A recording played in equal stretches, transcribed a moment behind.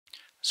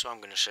So I'm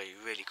going to show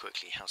you really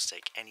quickly how to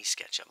take any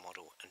SketchUp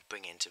model and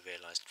bring it into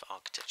REALIS for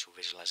architectural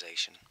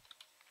visualization.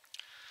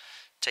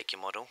 Take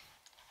your model.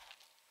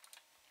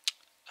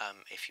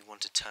 If you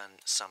want to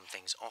turn some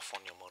things off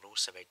on your model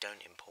so they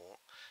don't import,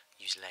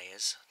 use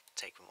layers,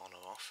 take them on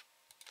or off.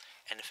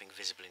 Anything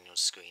visible in your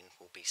screen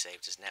will be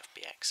saved as an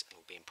FBX and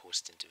will be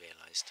imported into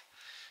REALIS.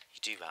 You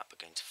do that by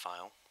going to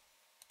File,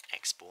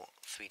 Export,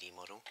 3D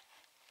Model.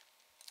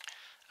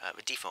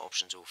 The default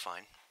options are all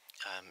fine.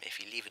 If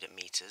you leave it at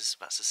meters,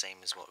 that's the same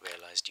as what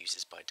REALIS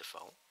uses by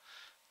default,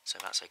 so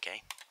that's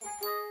okay.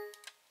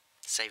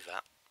 Save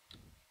that.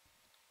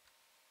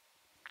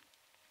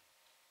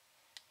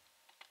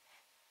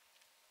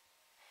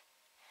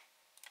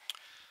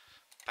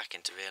 Back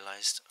into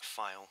REALIS,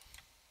 File,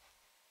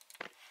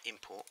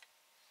 Import,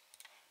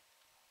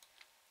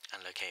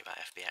 and locate that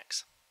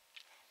FBX.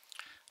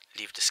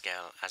 Leave the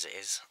scale as it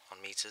is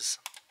on meters,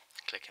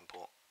 click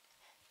Import.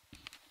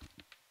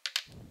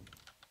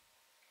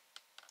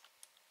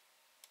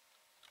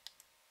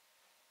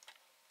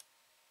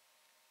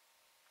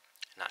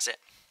 And that's it.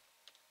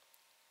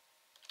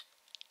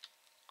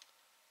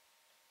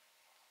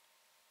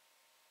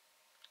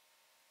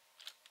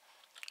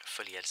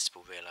 Fully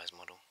editable REALIS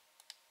model.